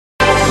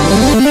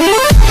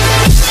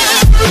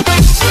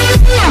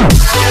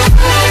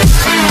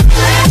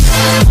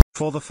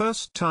For the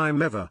first time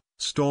ever,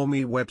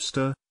 Stormi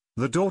Webster,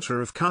 the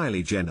daughter of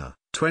Kylie Jenner,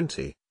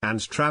 20,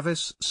 and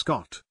Travis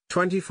Scott,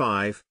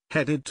 25,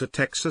 headed to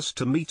Texas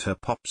to meet her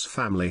pop's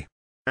family.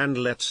 And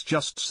let's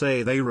just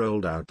say they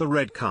rolled out the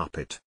red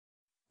carpet.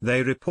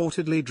 They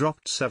reportedly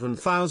dropped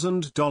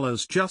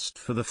 $7,000 just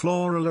for the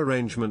floral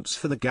arrangements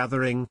for the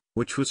gathering,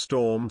 which was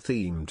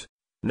storm-themed.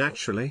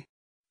 Naturally.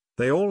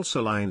 They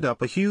also lined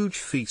up a huge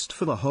feast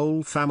for the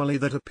whole family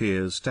that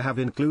appears to have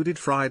included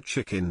fried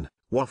chicken,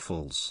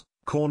 waffles,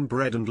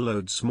 cornbread and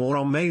loads more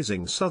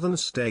amazing Southern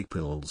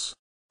staples.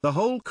 The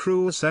whole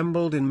crew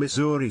assembled in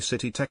Missouri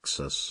City,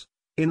 Texas,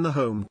 in the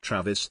home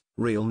Travis,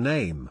 real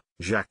name,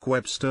 Jack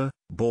Webster,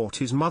 bought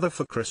his mother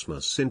for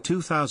Christmas in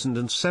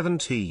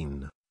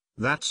 2017.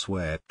 That's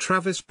where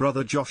Travis'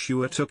 brother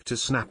Joshua took to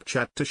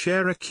Snapchat to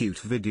share a cute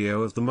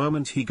video of the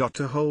moment he got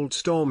to hold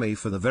Stormi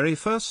for the very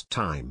first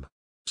time.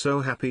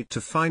 "So happy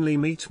to finally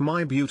meet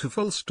my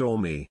beautiful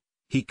Stormi,"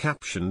 he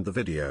captioned the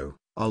video,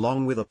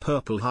 along with a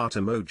purple heart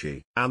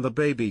emoji. And the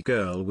baby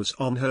girl was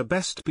on her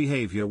best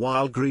behavior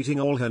while greeting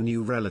all her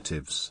new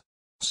relatives.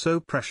 So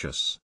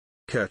precious.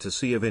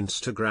 Courtesy of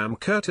Instagram.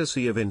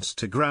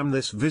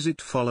 This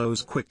visit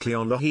follows quickly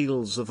on the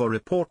heels of a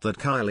report that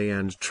Kylie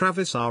and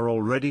Travis are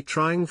already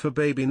trying for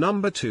baby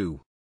number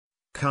 2.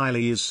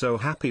 Kylie is so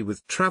happy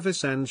with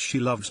Travis and she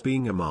loves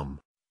being a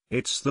mom.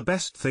 It's the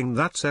best thing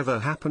that's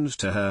ever happened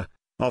to her.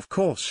 Of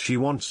course she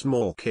wants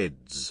more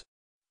kids.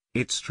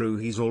 It's true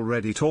he's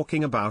already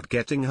talking about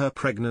getting her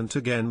pregnant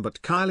again,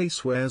 but Kylie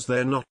swears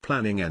they're not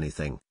planning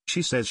anything.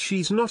 She says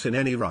she's not in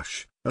any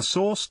rush, a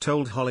source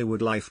told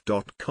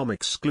HollywoodLife.com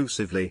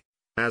exclusively.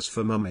 As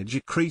for mumage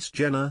Kris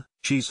Jenner,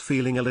 she's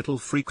feeling a little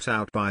freaked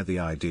out by the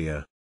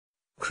idea.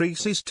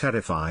 Kris is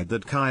terrified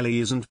that Kylie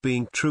isn't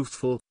being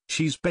truthful.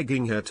 She's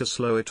begging her to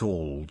slow it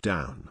all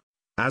down.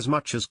 As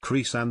much as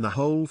Kris and the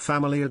whole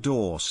family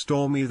adore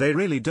Stormi, they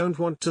really don't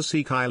want to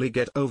see Kylie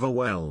get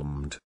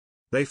overwhelmed.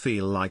 They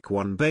feel like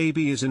one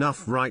baby is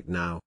enough right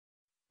now.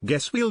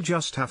 Guess we'll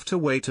just have to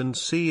wait and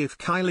see if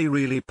Kylie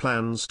really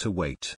plans to wait.